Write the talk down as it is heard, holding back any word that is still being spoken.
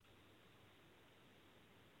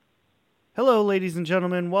Hello, ladies and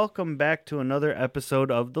gentlemen. Welcome back to another episode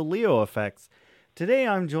of The Leo Effects. Today,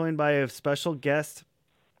 I'm joined by a special guest.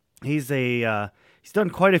 He's done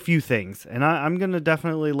quite a few things, and I'm going to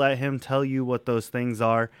definitely let him tell you what those things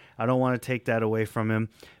are. I don't want to take that away from him,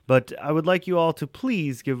 but I would like you all to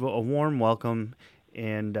please give a warm welcome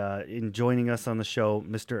and in joining us on the show,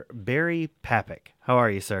 Mr. Barry Papick. How are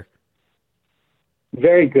you, sir?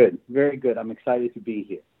 Very good. Very good. I'm excited to be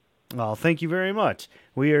here. Well, thank you very much.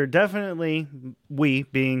 We are definitely, we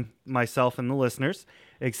being myself and the listeners,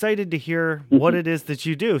 excited to hear what it is that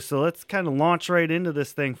you do. So let's kind of launch right into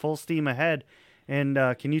this thing full steam ahead. And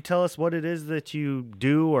can you tell us what it is that you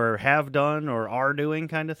do or have done or are doing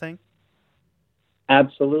kind of thing?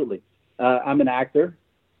 Absolutely. I'm an actor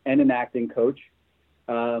and an acting coach.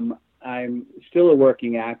 I'm still a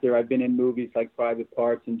working actor. I've been in movies like Private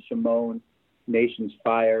Parts and Shimon, Nation's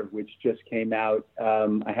Fire, which just came out.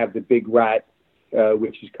 I have The Big Rat,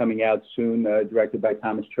 which is coming out soon, directed by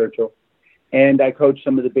Thomas Churchill. And I coach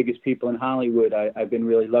some of the biggest people in Hollywood. I've been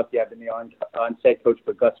really lucky. I've been the on-set coach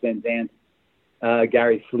for Gus Van Sant,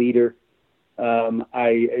 Gary Fleeter.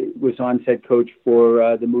 I was on-set coach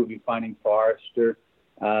for the movie Finding Forrester,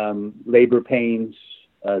 Labor Pains,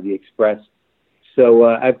 The Express. So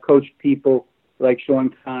I've coached people like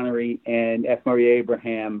Sean Connery and F. Murray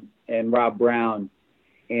Abraham and Rob Brown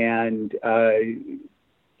and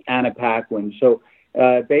Anna Paquin. So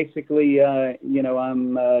basically,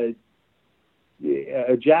 I'm a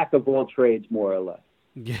jack of all trades, more or less.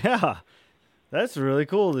 Yeah, that's really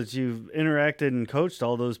cool that you've interacted and coached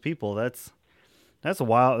all those people. That's a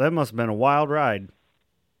wild. That must have been a wild ride.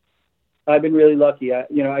 I've been really lucky.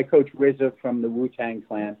 I coach RZA from the Wu-Tang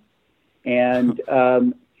Clan, and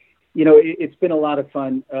it's been a lot of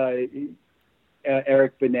fun.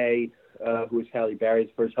 Eric Benet, who is Halle Berry's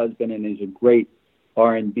first husband and is a great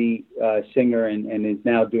R&B singer and is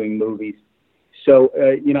now doing movies. So,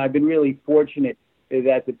 I've been really fortunate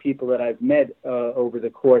that the people that I've met over the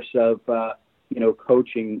course of,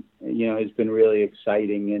 coaching, has been really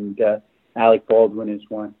exciting. And Alec Baldwin is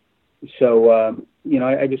one. So,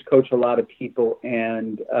 I just coach a lot of people.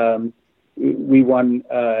 And we won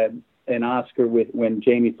an Oscar when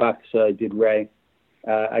Jamie Foxx did Ray.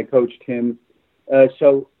 I coached him.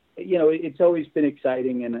 So, it's always been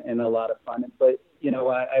exciting and a lot of fun. But,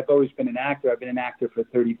 I've always been an actor. I've been an actor for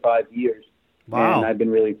 35 years. Wow. And I've been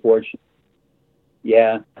really fortunate.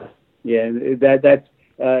 Yeah. That's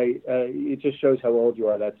it just shows how old you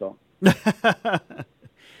are, that's all.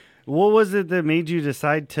 What was it that made you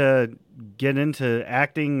decide to get into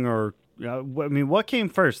acting or, what came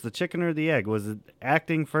first, the chicken or the egg? Was it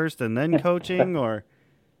acting first and then coaching or?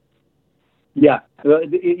 Yeah,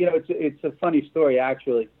 it's a funny story,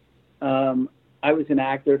 actually. I was an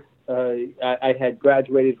actor. I had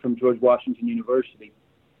graduated from George Washington University,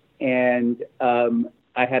 and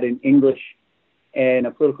I had an English and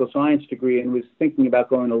a political science degree and was thinking about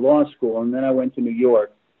going to law school. And then I went to New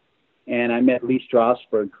York, and I met Lee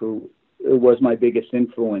Strasberg, who was my biggest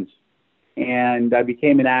influence. And I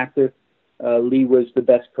became an actor. Lee was the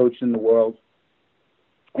best coach in the world.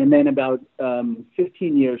 And then about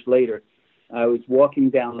 15 years later, I was walking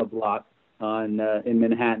down the block in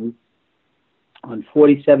Manhattan on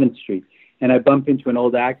 47th Street, and I bumped into an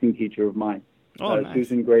old acting teacher of mine, nice.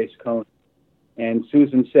 Susan Grace Cohn. And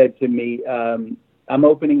Susan said to me, I'm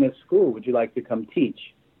opening a school. Would you like to come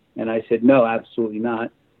teach? And I said, no, absolutely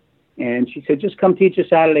not. And she said, just come teach a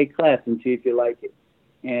Saturday class and see if you like it.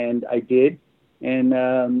 And I did. And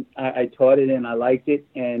I taught it and I liked it.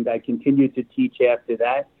 And I continued to teach after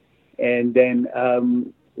that. And then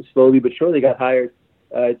slowly but surely got hired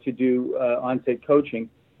to do on-set coaching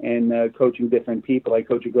and coaching different people. I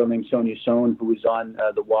coach a girl named Sonia Sohn who was on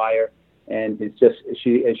The Wire. And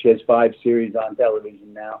she has 5 series on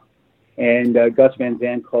television now. And Gus Van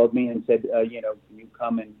Sant called me and said, can you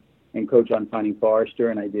come and coach on Finding Forrester?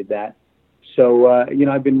 And I did that. So,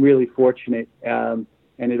 I've been really fortunate. And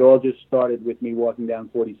it all just started with me walking down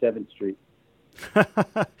 47th Street.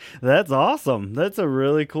 That's awesome. That's a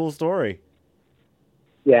really cool story.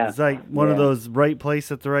 Yeah. It's like one of those right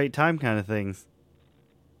place at the right time kind of things.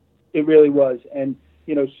 It really was. And,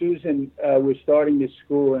 Susan was starting this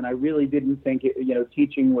school, and I really didn't think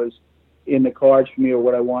teaching was in the cards for me or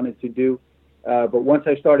what I wanted to do. But once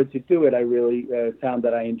I started to do it, I really found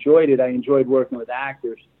that I enjoyed it. I enjoyed working with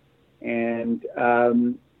actors. And,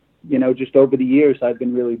 just over the years, I've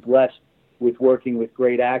been really blessed with working with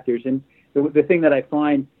great actors. And the thing that I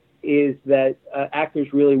find is that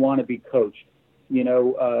actors really want to be coached.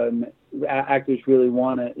 Actors really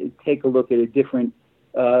want to take a look at a different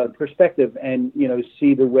perspective and,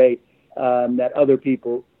 see the way that other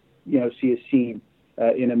people, see a scene.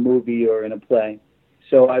 in a movie or in a play.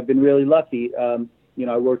 So I've been really lucky. I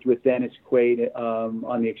worked with Dennis Quaid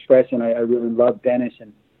on The Express, and I really loved Dennis,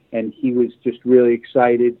 and he was just really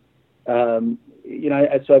excited. So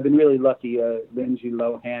I've been really lucky. Lindsay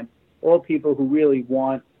Lohan, all people who really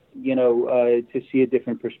want, to see a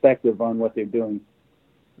different perspective on what they're doing.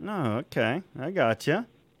 Oh, okay. I gotcha.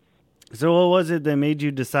 So what was it that made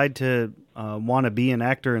you decide to want to be an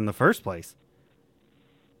actor in the first place?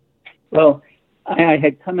 Well, I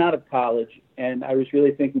had come out of college, and I was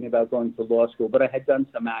really thinking about going to law school, but I had done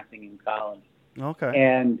some acting in college. Okay.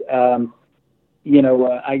 And,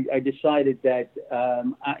 I decided that,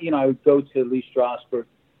 I would go to Lee Strasberg.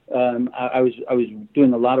 I was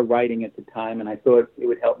doing a lot of writing at the time, and I thought it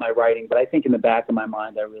would help my writing. But I think in the back of my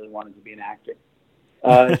mind, I really wanted to be an actor.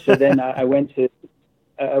 So then I went to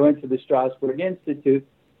the Strasberg Institute,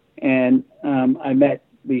 and I met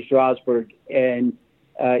Lee Strasberg, and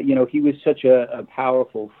he was such a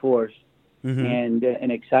powerful force and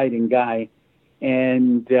an exciting guy.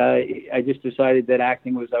 And I just decided that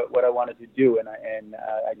acting was what I wanted to do, and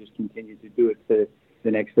I just continued to do it for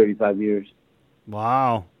the next 35 years.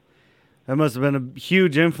 Wow. That must have been a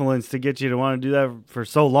huge influence to get you to want to do that for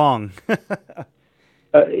so long.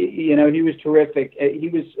 He was terrific. He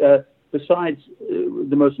was, besides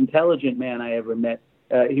the most intelligent man I ever met,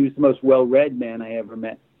 he was the most well-read man I ever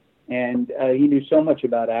met. And he knew so much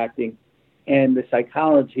about acting and the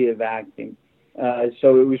psychology of acting.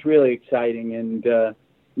 So it was really exciting. And, I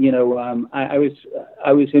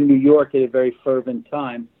was in New York at a very fervent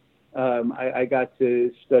time. I got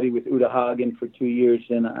to study with Uta Hagen for 2 years,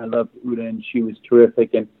 and I loved Uta, and she was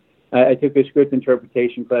terrific. And I took a script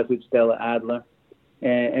interpretation class with Stella Adler.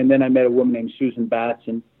 And then I met a woman named Susan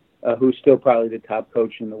Batson, who's still probably the top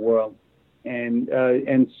coach in the world. And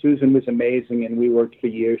Susan was amazing, and we worked for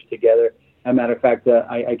years together. As a matter of fact,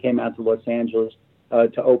 I came out to Los Angeles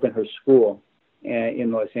to open her school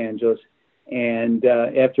in Los Angeles. And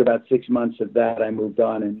after about 6 months of that, I moved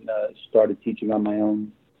on and started teaching on my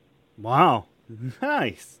own. Wow.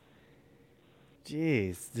 Nice.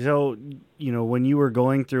 Jeez. So, when you were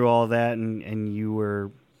going through all that and you were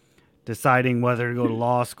deciding whether to go to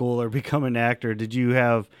law school or become an actor, did you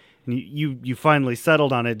have, you finally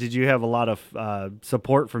settled on it, did you have a lot of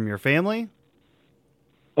support from your family?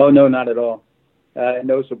 Oh, no, not at all.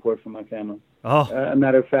 No support from my family. Oh. As a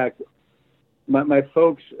matter of fact, my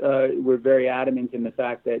folks were very adamant in the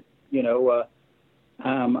fact that,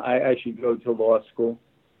 I should go to law school.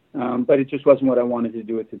 But it just wasn't what I wanted to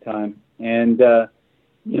do at the time. And,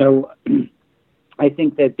 I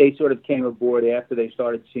think that they sort of came aboard after they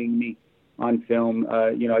started seeing me on film.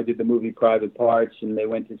 I did the movie Private Parts, and they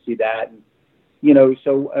went to see that. And,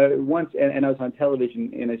 so once, and I was on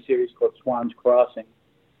television in a series called Swan's Crossing.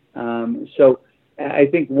 So I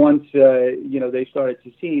think once, they started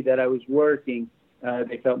to see that I was working,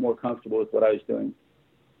 they felt more comfortable with what I was doing.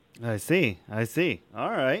 I see.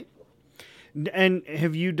 All right. And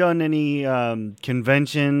have you done any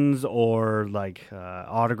conventions or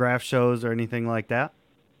autograph shows or anything like that?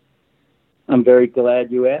 I'm very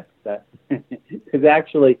glad you asked that. Because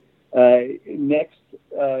actually, next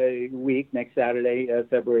week, next Saturday,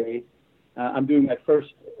 February 8th, I'm doing my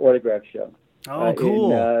first autograph show. Oh,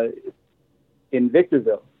 cool. In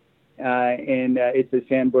Victorville. And it's the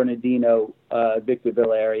San Bernardino,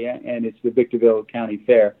 Victorville area, and it's the Victorville County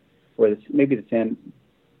Fair, or maybe the San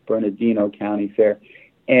Bernardino County Fair.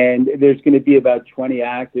 And there's going to be about 20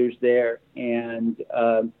 actors there, and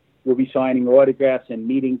we'll be signing autographs and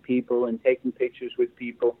meeting people and taking pictures with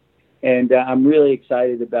people. And I'm really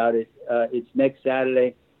excited about it. It's next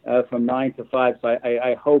Saturday from 9 to 5, so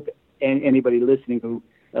I hope anybody listening who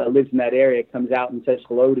lives in that area comes out and says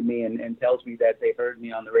hello to me and tells me that they heard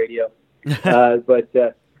me on the radio.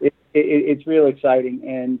 But it's real exciting,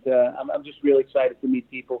 and I'm just really excited to meet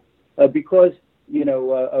people because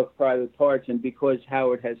of Private Parts, and because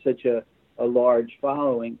Howard has such a large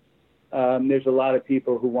following. There's a lot of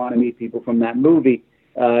people who want to meet people from that movie,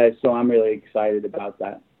 so I'm really excited about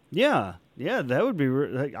that. Yeah, that would be.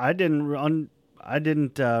 I didn't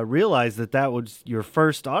realize that was your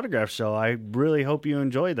first autograph show. I really hope you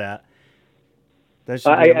enjoy that. That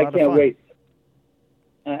should be a lot of fun. I can't wait.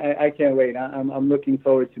 I can't wait. I'm looking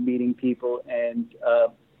forward to meeting people, and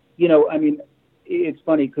it's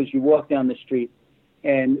funny because you walk down the street,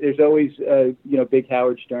 and there's always big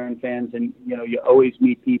Howard Stern fans, and you always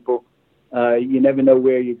meet people. You never know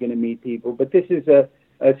where you're going to meet people, but this is a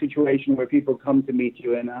situation where people come to meet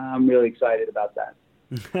you, and I'm really excited about that.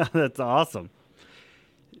 That's awesome.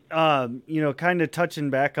 Kind of touching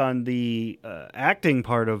back on the acting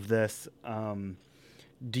part of this,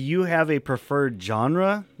 do you have a preferred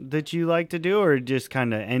genre that you like to do, or just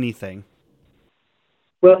kind of anything?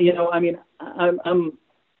 Well, I mean,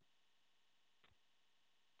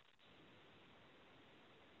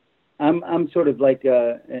 I'm sort of like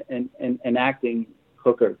an acting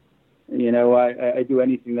hooker. I do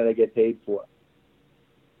anything that I get paid for.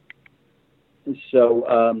 So,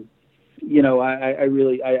 I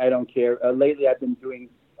really I don't care. Lately, I've been doing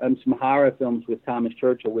some horror films with Thomas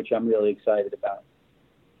Churchill, which I'm really excited about.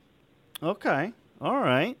 Okay. All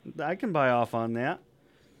right. I can buy off on that.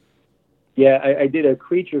 Yeah, I did a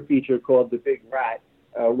creature feature called The Big Rat,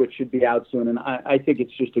 which should be out soon, and I think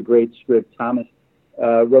it's just a great script. Thomas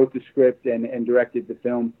wrote the script and directed the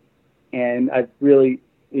film, and I've really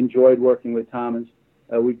enjoyed working with Thomas.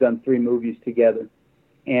 We've done 3 movies together,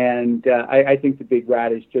 and I think The Big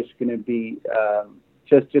Rat is just going to be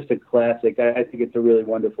just a classic. I think it's a really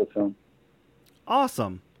wonderful film.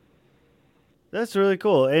 Awesome. That's really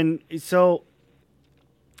cool. And so,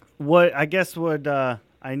 what I guess what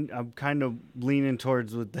I'm kind of leaning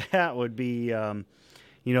towards with that would be,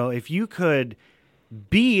 if you could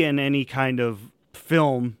be in any kind of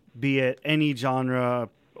film, be it any genre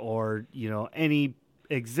or, any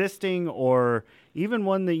existing or even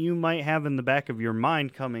one that you might have in the back of your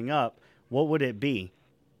mind coming up, what would it be?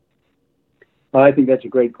 I think that's a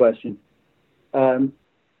great question. I'm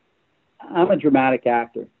a dramatic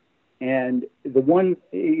actor, and the one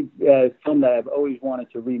film that I've always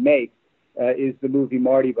wanted to remake is the movie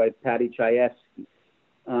Marty by Patty Chayefsky.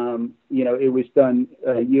 It was done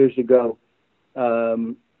years ago,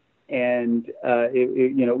 and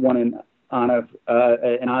it won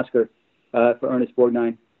an Oscar for Ernest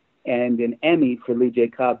Borgnine and an Emmy for Lee J.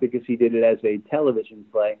 Cobb because he did it as a television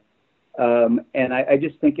play. And I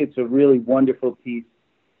just think it's a really wonderful piece.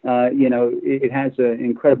 It has an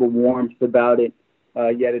incredible warmth about it,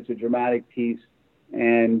 yet it's a dramatic piece.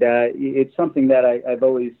 And it's something that I've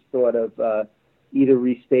always thought of either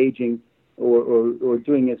restaging or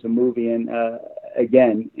doing as a movie and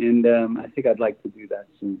again. And I think I'd like to do that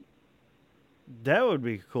soon. That would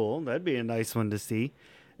be cool. That'd be a nice one to see.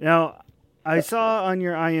 Now, I saw on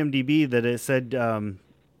your IMDb that it said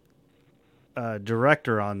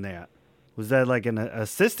director on that. Was that like an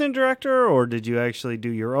assistant director, or did you actually do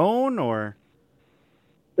your own? Or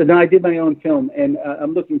no, I did my own film, and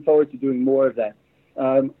I'm looking forward to doing more of that.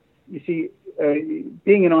 You see,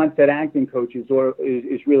 being an on-set acting coach is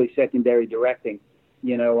really secondary directing.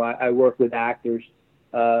 I work with actors,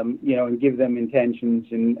 and give them intentions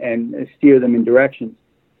and steer them in directions.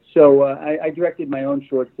 So I directed my own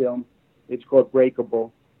short film. It's called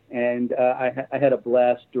Breakable. And I had a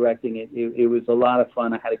blast directing it. It was a lot of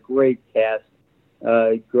fun. I had a great cast.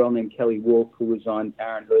 A girl named Kelly Wolf, who was on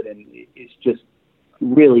Parenthood, and is just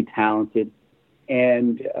really talented.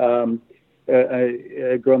 And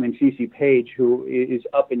a girl named Cece Page, who is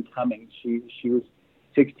up and coming. She was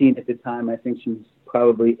 16 at the time. I think she's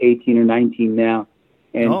probably 18 or 19 now.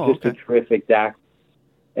 And just a terrific actor.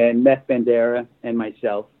 And Meth Bandera and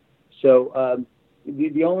myself. So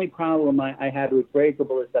the only problem I had with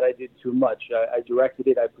Breakable is that I did too much. I directed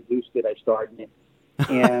it, I produced it, I starred in it.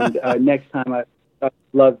 And next time I'd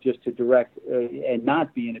love just to direct and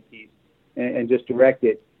not be in a piece and just direct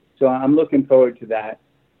it. So I'm looking forward to that.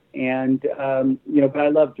 And, but I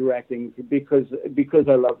love directing because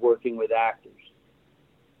I love working with actors.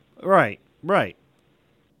 Right.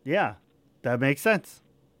 Yeah, that makes sense.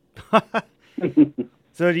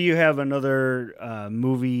 So do you have another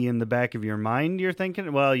movie in the back of your mind you're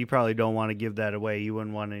thinking? Well, you probably don't want to give that away. You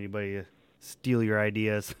wouldn't want anybody to steal your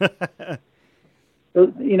ideas.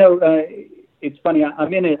 So, it's funny.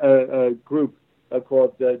 I'm in a group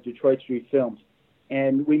called Detroit Street Films,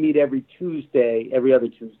 and we meet every other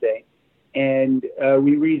Tuesday, and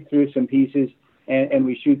we read through some pieces and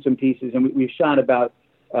we shoot some pieces, and we've shot about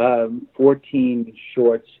 14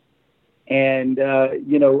 shorts. And,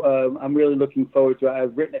 I'm really looking forward to it.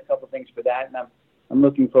 I've written a couple things for that, and I'm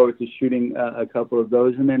looking forward to shooting a couple of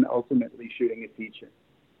those and then ultimately shooting a feature.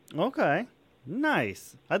 Okay.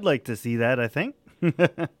 Nice. I'd like to see that, I think.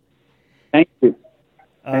 Thank you.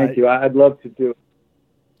 Thank you. I'd love to do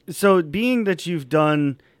it. So being that you've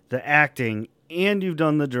done the acting and you've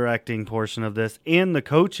done the directing portion of this and the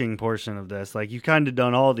coaching portion of this, like you've kind of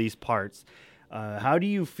done all these parts, how do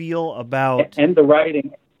you feel about... And the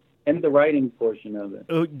writing portion of it.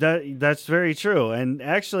 Oh, that's very true. And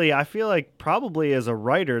actually, I feel like probably as a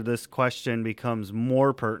writer, this question becomes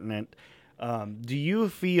more pertinent. Do you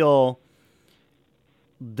feel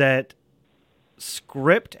that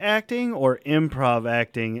script acting or improv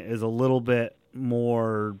acting is a little bit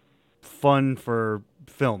more fun for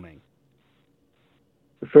filming?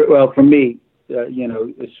 For me,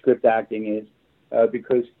 script acting is,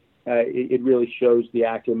 because it really shows the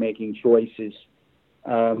actor making choices.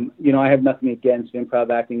 I have nothing against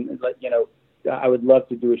improv acting. I would love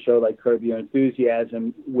to do a show like Curb Your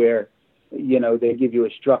Enthusiasm where, they give you a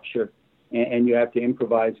structure and you have to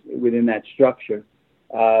improvise within that structure.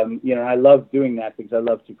 I love doing that because I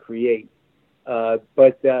love to create.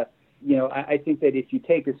 But I think that if you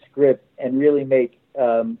take a script and really make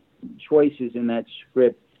choices in that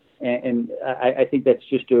script, and I think that's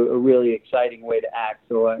just a really exciting way to act.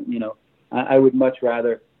 So, I would much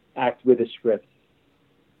rather act with a script.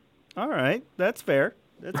 All right. That's fair.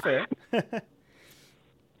 That's fair.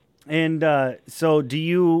 And so do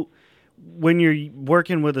you, when you're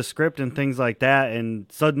working with a script and things like that, and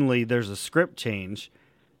suddenly there's a script change,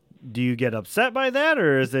 do you get upset by that,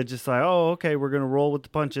 or is it just like, oh, okay, we're going to roll with the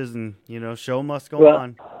punches and, show must go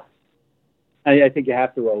on? I think you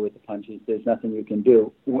have to roll with the punches. There's nothing you can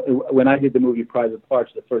do. When I did the movie Private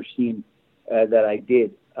Parts, the first scene that I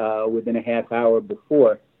did, within a half hour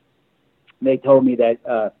before, they told me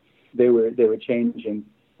that they were changing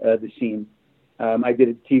the scene. I did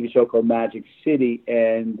a TV show called Magic City,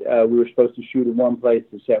 and we were supposed to shoot in one place.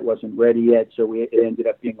 The set wasn't ready yet, so it ended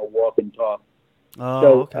up being a walk and talk.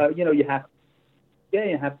 Oh, so okay. you have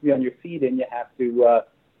to be on your feet, and you have to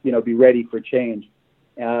be ready for change.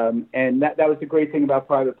 And that was the great thing about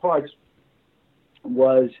Private Parts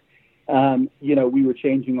was, we were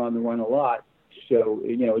changing on the run a lot. So,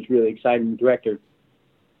 it was really exciting. The director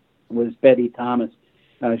was Betty Thomas.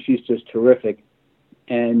 She's just terrific.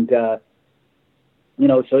 And,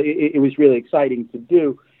 so it was really exciting to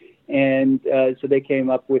do. And so they came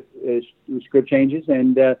up with script changes,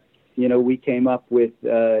 and, we came up with,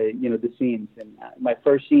 the scenes. And my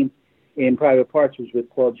first scene in Private Parts was with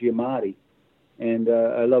Paul Giamatti. And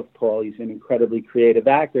I love Paul. He's an incredibly creative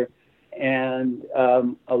actor. And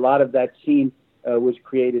a lot of that scene was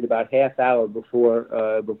created about half hour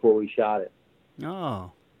before we shot it.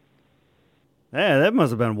 Oh. Yeah, that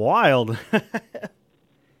must have been wild.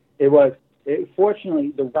 It was.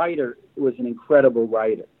 Fortunately, the writer was an incredible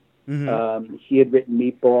writer. Mm-hmm. He had written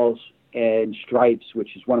Meatballs and Stripes,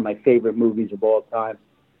 which is one of my favorite movies of all time.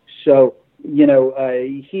 So, he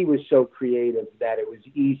was so creative that it was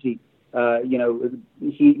easy.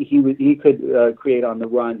 He could create on the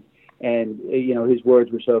run, and his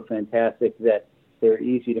words were so fantastic that they're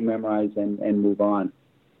easy to memorize and move on.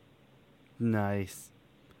 Nice.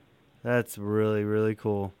 That's really, really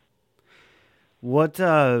cool. What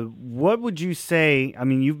would you say? I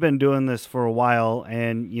mean, you've been doing this for a while,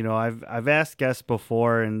 and I've asked guests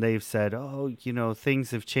before, and they've said, "Oh, things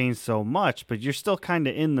have changed so much," but you're still kind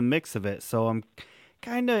of in the mix of it. So I'm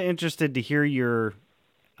kind of interested to hear your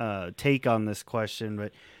take on this question.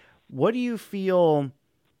 But what do you feel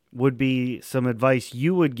would be some advice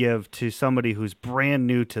you would give to somebody who's brand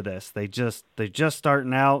new to this? They're just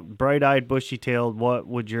starting out, bright-eyed, bushy-tailed. What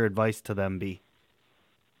would your advice to them be?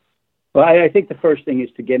 Well, I think the first thing is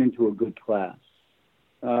to get into a good class.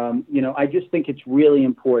 I just think it's really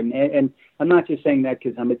important. And I'm not just saying that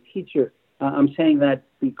because I'm a teacher. I'm saying that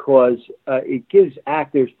because it gives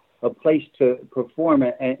actors a place to perform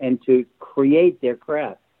and to create their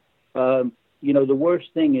craft. The worst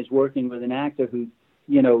thing is working with an actor who,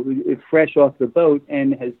 is fresh off the boat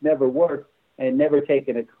and has never worked and never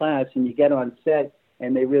taken a class, and you get on set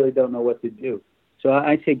and they really don't know what to do. So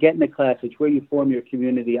I say get in the class. It's where you form your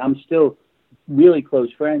community. I'm still really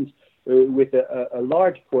close friends with a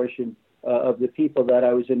large portion of the people that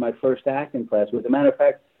I was in my first acting class with. As a matter of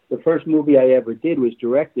fact, the first movie I ever did was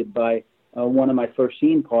directed by one of my first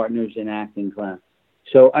scene partners in acting class.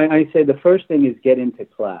 So I say the first thing is get into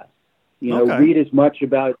class. Okay. Read as much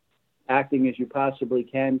about acting as you possibly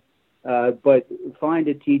can, but find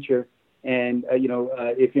a teacher. And,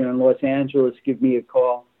 if you're in Los Angeles, give me a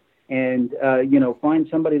call. And, find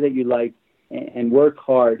somebody that you like and work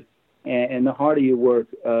hard. And the harder you work,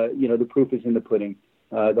 the proof is in the pudding.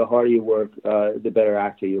 The harder you work, the better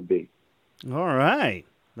actor you'll be. All right.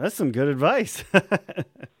 That's some good advice.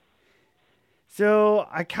 So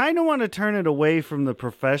I kind of want to turn it away from the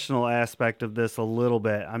professional aspect of this a little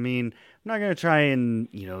bit. I mean, I'm not going to try and,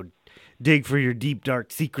 dig for your deep,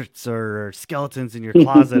 dark secrets or skeletons in your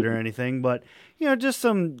closet or anything, but, just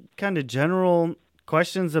some kind of general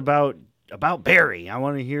questions about Barry. I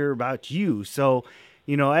want to hear about you. So,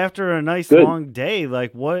 after a nice long day,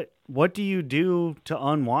 like what do you do to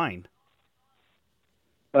unwind?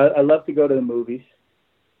 I love to go to the movies.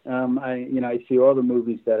 I see all the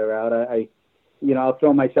movies that are out. I'll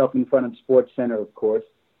throw myself in front of Sports Center, of course.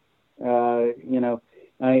 I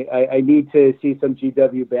need to see some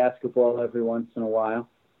GW basketball every once in a while.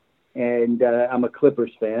 and I'm a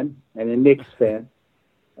Clippers fan and a Knicks fan.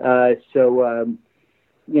 So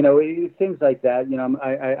things like that.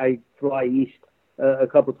 I fly east a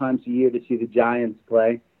couple times a year to see the Giants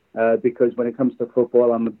play because when it comes to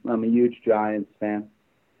football, I'm a huge Giants fan.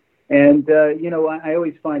 And I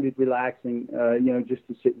always find it relaxing, just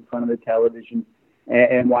to sit in front of the television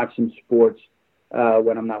and watch some sports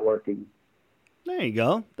when I'm not working. There you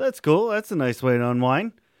go. That's cool. That's a nice way to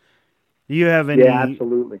unwind. You have Yeah, any?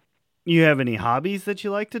 absolutely. You have any hobbies that you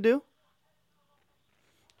like to do?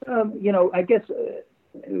 I guess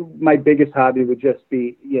my biggest hobby would just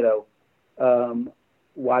be,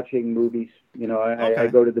 watching movies. I Okay.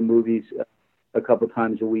 go to the movies a couple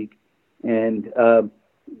times a week, and I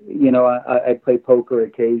play poker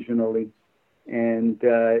occasionally, and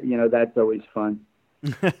that's always fun.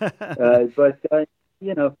 But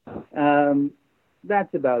you know,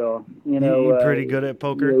 that's about all. You pretty good at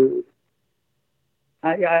poker?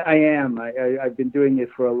 I am. I've been doing it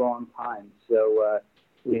for a long time, so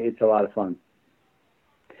it's a lot of fun.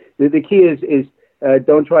 The key is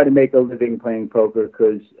don't try to make a living playing poker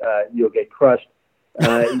because you'll get crushed.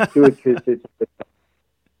 Do it because it's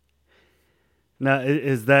Now,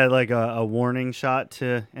 is that like a warning shot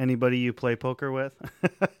to anybody you play poker with?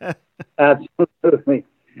 absolutely,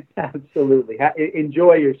 absolutely.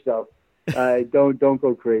 Enjoy yourself. Don't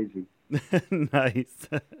go crazy. Nice.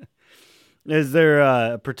 Is there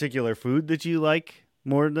a particular food that you like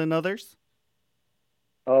more than others?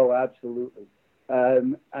 Oh, absolutely.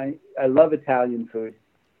 I love Italian food,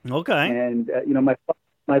 Okay. and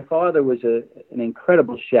my father was an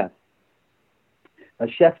incredible chef, a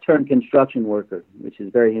chef turned construction worker, which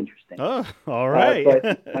is very interesting. Oh, all right.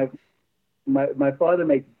 But my father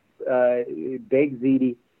made baked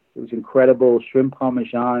ziti. It was incredible, shrimp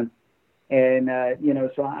parmesan, and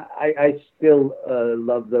so I still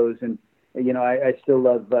love those, and I still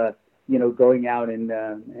love going out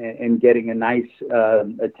and getting a nice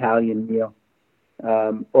Italian meal.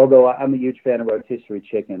 Although I'm a huge fan of rotisserie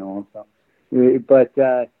chicken also, but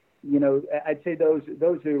I'd say those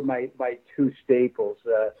are my two staples.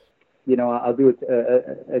 I'll do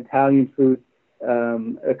Italian food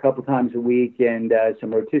a couple times a week, and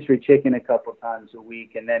some rotisserie chicken a couple times a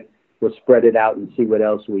week, and then we'll spread it out and see what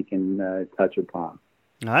else we can touch upon.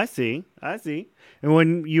 I see. I see. And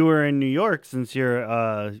when you were in New York, since you're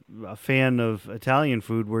a fan of Italian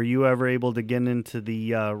food, were you ever able to get into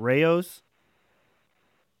the Rayos?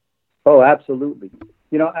 Oh, absolutely.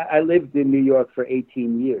 I lived in New York for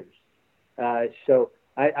 18 years. So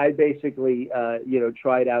I basically,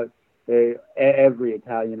 tried out every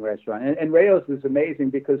Italian restaurant. And Rayo's was amazing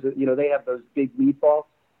because, they have those big meatballs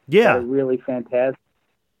that are Yeah. really fantastic.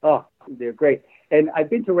 Oh, they're great. And I've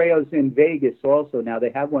been to Rayo's in Vegas also now. They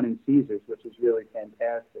have one in Caesars, which is really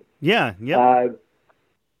fantastic. Yeah. Yep.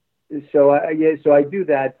 Uh, so I do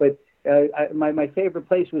that. But my favorite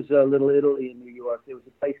place was Little Italy in New York. There was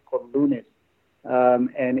a place called Lunis,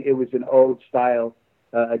 and it was an old style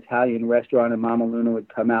Italian restaurant. And Mama Luna would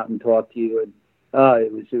come out and talk to you, and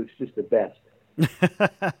it was just the best.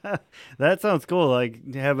 That sounds cool.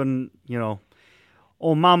 Like having,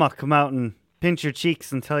 old mama come out and pinch your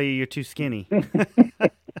cheeks and tell you you're too skinny.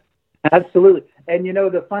 Absolutely. And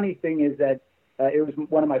the funny thing is that it was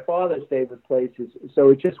one of my father's favorite places, so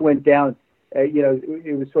it just went down.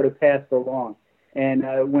 It was sort of passed along. And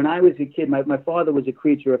when I was a kid, my father was a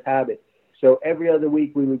creature of habit. So every other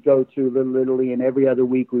week we would go to Little Italy, and every other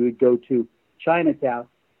week we would go to Chinatown,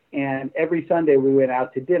 and every Sunday we went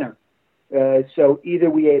out to dinner. So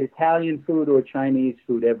either we ate Italian food or Chinese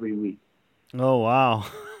food every week. Oh wow.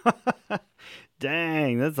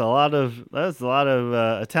 Dang, that's a lot of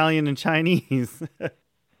Italian and Chinese.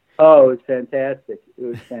 Oh, it was fantastic. It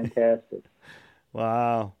was fantastic.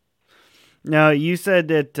 Wow. Now you said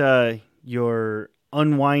that your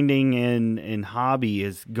unwinding and hobby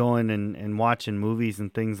is going and watching movies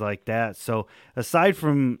and things like that. So aside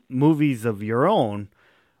from movies of your own,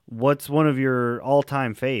 what's one of your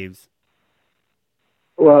all-time faves?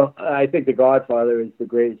 Well, I think The Godfather is the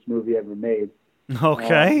greatest movie ever made.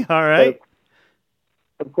 Okay, all But right.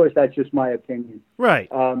 of course, that's just my opinion.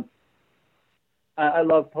 Right. I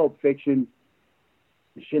love Pulp Fiction,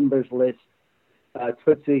 Schindler's List,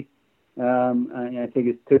 Tootsie. I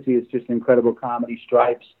think Tootsie is just an incredible comedy.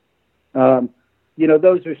 Stripes.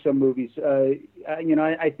 Those are some movies.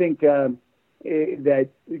 I think that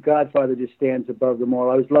Godfather just stands above them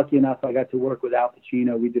all. I was lucky enough I got to work with Al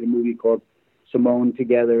Pacino. We did a movie called Simone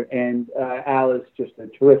together, and Al is just a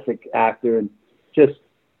terrific actor and just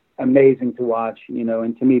amazing to watch.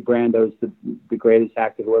 And to me, Brando's the greatest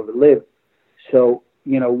actor who ever lived. So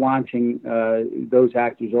watching those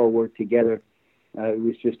actors all work together It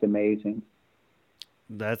was just amazing.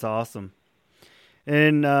 That's awesome.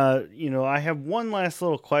 And I have one last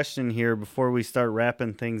little question here before we start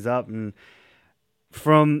wrapping things up. And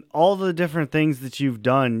from all the different things that you've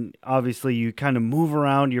done, obviously you kind of move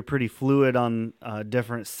around. You're pretty fluid on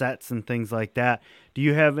different sets and things like that. Do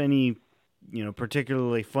you have any,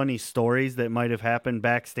 particularly funny stories that might have happened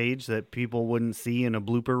backstage that people wouldn't see in a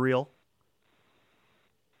blooper reel?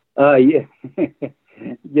 Yeah,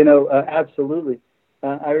 absolutely.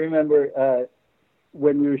 I remember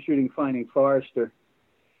when we were shooting Finding Forrester,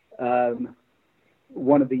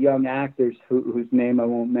 one of the young actors whose name I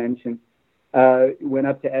won't mention went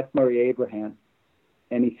up to F. Murray Abraham,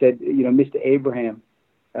 and he said, Mr. Abraham,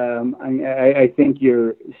 I think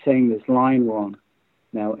you're saying this line wrong.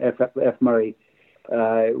 Now, F. Murray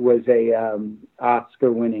was a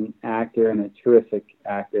Oscar-winning actor and a terrific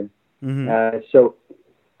actor. Mm-hmm. So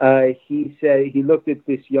he said he looked at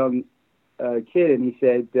this young kid and he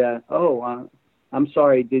said, I'm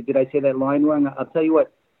sorry, did I say that line wrong? I'll tell you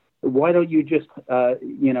what. Why don't you just,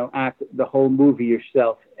 act the whole movie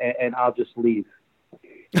yourself, and I'll just leave?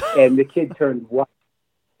 And the kid turned white,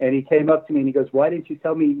 and he came up to me and he goes, "Why didn't you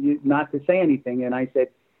tell me not to say anything?" And I said,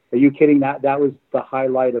 "Are you kidding? That was the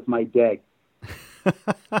highlight of my day."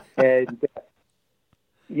 And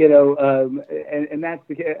and that's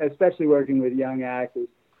especially working with young actors.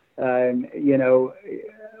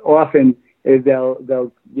 Often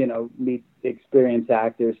they'll meet experienced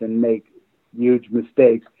actors and make huge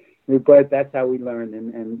mistakes. But that's how we learn,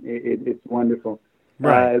 and it's wonderful.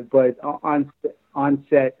 Right. But on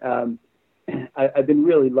set, I've been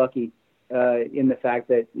really lucky in the fact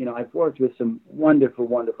that I've worked with some wonderful,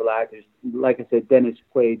 wonderful actors. Like I said, Dennis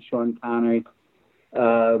Quaid, Sean Connery,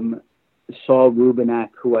 Saul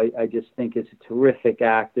Rubinak, who I just think is a terrific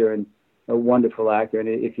actor and a wonderful actor. And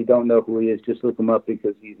if you don't know who he is, just look him up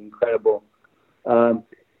because he's incredible. I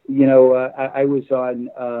was on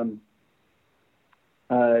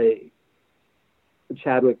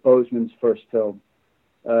Chadwick Boseman's first film.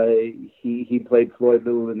 He played Floyd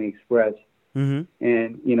Little in The Express, Mm-hmm.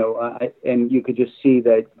 and and you could just see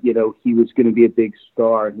that he was going to be a big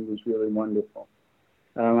star. And he was really wonderful.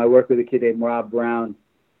 I worked with a kid named Rob Brown,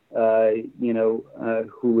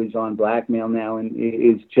 who is on Blackmail now and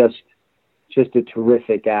is just a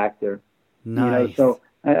terrific actor. Nice. So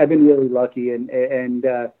I've been really lucky, and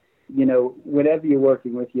whenever you're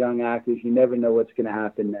working with young actors, you never know what's going to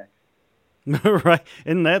happen next. Right.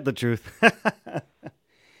 Isn't that the truth?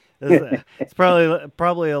 It's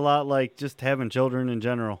probably a lot like just having children in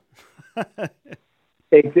general.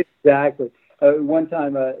 Exactly. One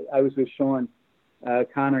time I was with Sean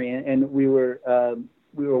Connery, and we were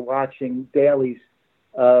watching dailies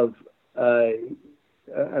of a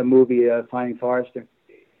movie, Finding Forrester,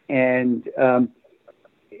 and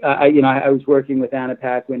I was working with Anna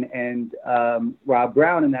Paquin and Rob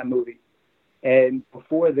Brown in that movie, and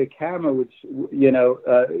before the camera would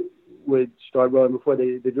start rolling, before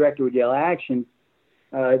the director would yell action,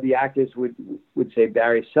 the actors would say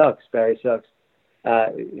Barry sucks,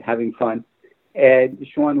 having fun, and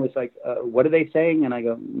Sean was like, "What are they saying?" And I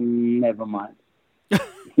go, "Never mind."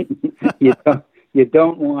 You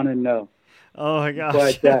don't want to know. Oh my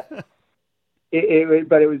gosh! But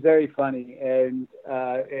it was very funny, and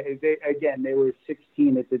they were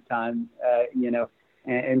 16 at the time,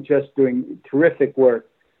 and just doing terrific work,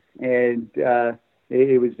 and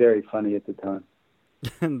it was very funny at the time.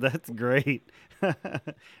 That's great.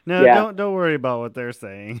 No, Yeah. don't worry about what they're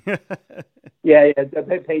saying. Yeah.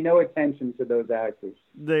 Pay no attention to those actors.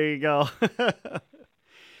 There you go.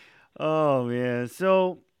 Oh man.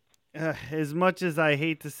 So as much as I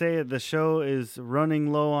hate to say it, the show is running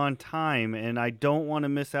low on time, and I don't want to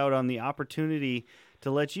miss out on the opportunity to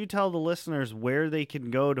let you tell the listeners where they can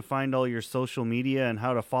go to find all your social media and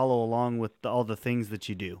how to follow along with all the things that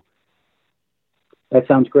you do. That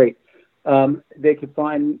sounds great. They can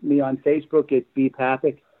find me on Facebook at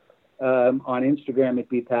Papick, on Instagram at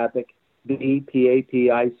Papick, Papick. They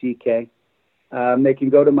can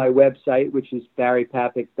go to my website, which is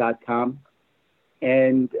barrypapick.com.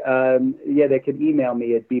 And, they can email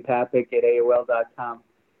me at bpapick@aol.com.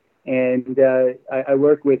 And I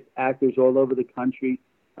work with actors all over the country.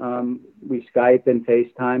 We Skype and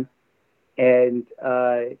FaceTime. And,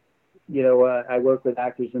 I work with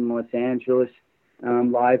actors in Los Angeles,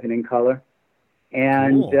 live and in color.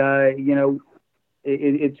 And, cool.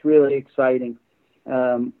 It's really exciting.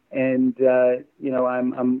 I'm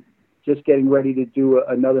just getting ready to do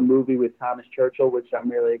another movie with Thomas Churchill, which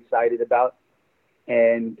I'm really excited about.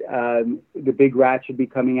 And The Big Rat should be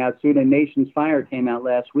coming out soon. And Nation's Fire came out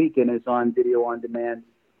last week and is on video on demand.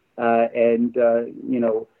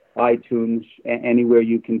 iTunes, anywhere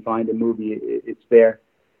you can find a movie, it's there.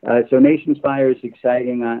 So Nation's Fire is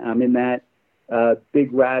exciting. I'm in that.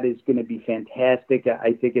 Big Rat is going to be fantastic.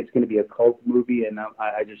 I think it's going to be a cult movie, and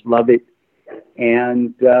I just love it.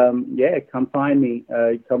 And yeah, come find me.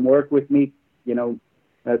 Come work with me.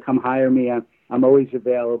 Come hire me. I'm always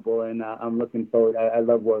available, and I'm looking forward. I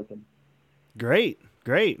love working. Great,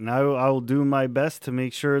 great. And I will do my best to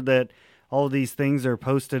make sure that all of these things are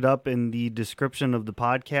posted up in the description of the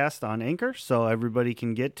podcast on Anchor so everybody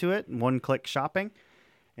can get to it. One-click shopping.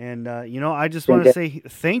 And, I just want to say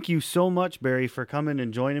thank you so much, Barry, for coming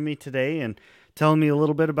and joining me today and telling me a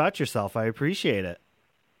little bit about yourself. I appreciate it.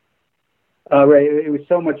 Ray, it was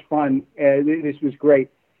so much fun. This was great.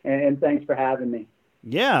 And thanks for having me.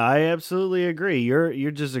 Yeah, I absolutely agree.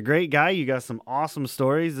 You're just a great guy. You got some awesome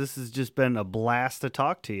stories. This has just been a blast to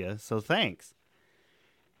talk to you. So thanks.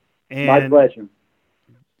 And, my pleasure.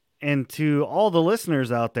 And to all the listeners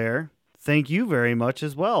out there, thank you very much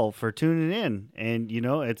as well for tuning in. And,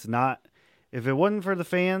 it's not, if it wasn't for the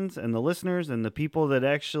fans and the listeners and the people that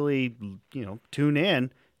actually, tune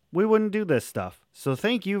in, we wouldn't do this stuff. So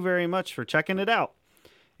thank you very much for checking it out.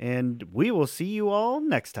 And we will see you all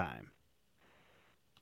next time.